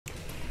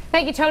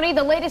Thank you, Tony.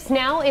 The latest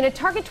now in a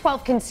Target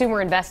 12 consumer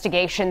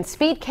investigation,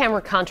 speed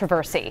camera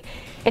controversy.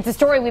 It's a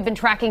story we've been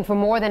tracking for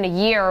more than a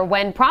year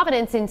when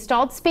Providence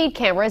installed speed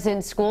cameras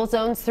in school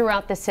zones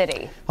throughout the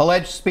city.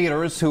 Alleged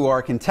speeders who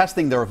are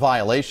contesting their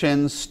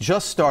violations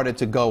just started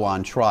to go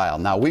on trial.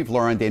 Now, we've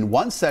learned in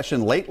one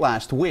session late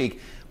last week,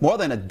 more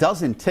than a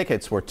dozen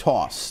tickets were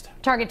tossed.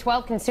 Target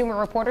 12 consumer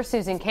reporter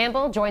Susan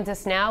Campbell joins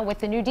us now with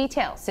the new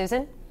details.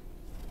 Susan?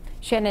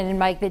 Shannon and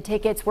Mike, the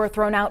tickets were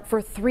thrown out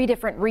for three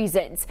different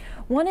reasons.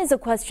 One is a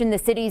question the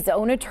city's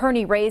own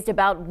attorney raised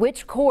about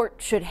which court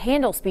should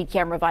handle speed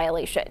camera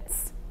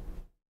violations.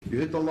 You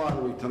hit the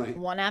lottery tonight.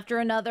 One after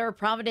another,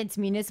 Providence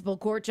Municipal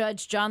Court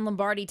Judge John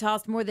Lombardi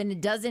tossed more than a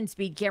dozen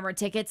speed camera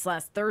tickets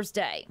last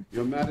Thursday.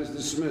 Your matter is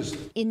dismissed.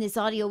 In this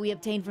audio we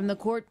obtained from the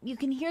court, you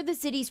can hear the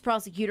city's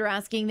prosecutor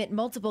asking that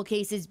multiple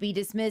cases be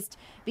dismissed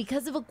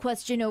because of a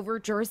question over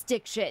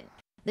jurisdiction.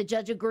 The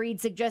judge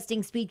agreed,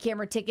 suggesting speed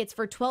camera tickets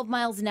for 12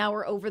 miles an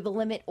hour over the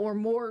limit or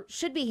more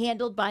should be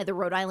handled by the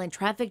Rhode Island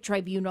Traffic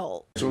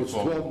Tribunal. So it's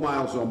 12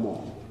 miles or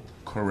more?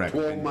 Correct.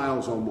 12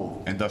 miles or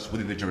more. And thus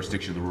within the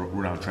jurisdiction of the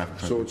Rhode Island Traffic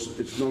Tribunal. So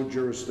it's no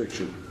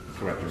jurisdiction.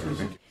 Correct.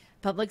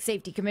 Public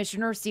Safety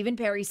Commissioner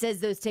Pare says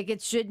those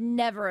tickets should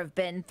never have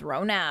been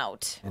thrown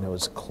out. And it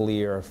was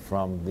clear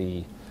from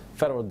the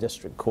federal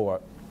district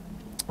court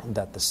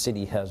that the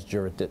city has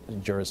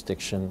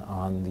jurisdiction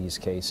on these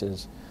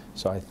cases.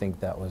 So I think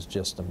that was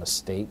just a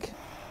mistake.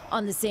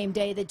 On the same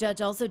day, the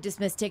judge also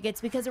dismissed tickets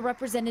because a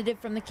representative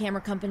from the camera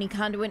company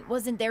Conduit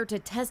wasn't there to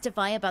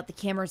testify about the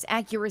camera's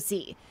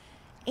accuracy,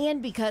 and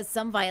because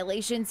some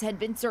violations had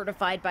been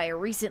certified by a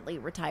recently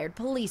retired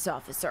police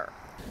officer.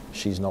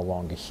 She's no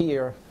longer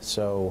here,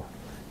 so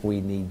we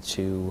need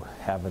to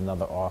have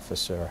another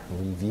officer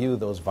review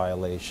those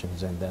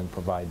violations and then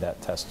provide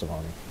that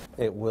testimony.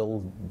 It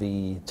will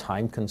be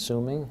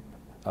time-consuming.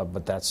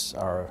 But that's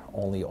our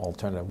only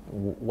alternative.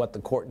 What the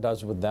court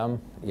does with them,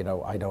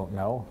 I don't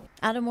know.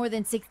 Out of more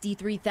than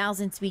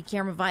 63,000 speed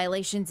camera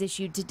violations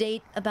issued to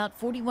date, about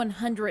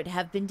 4,100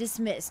 have been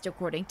dismissed,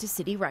 according to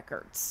city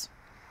records.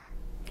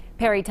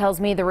 Pare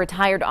tells me the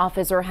retired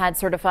officer had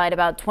certified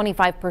about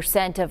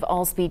 25% of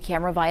all speed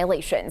camera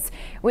violations.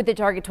 With the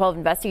Target 12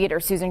 investigator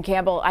Susan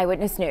Campbell,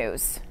 Eyewitness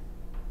News.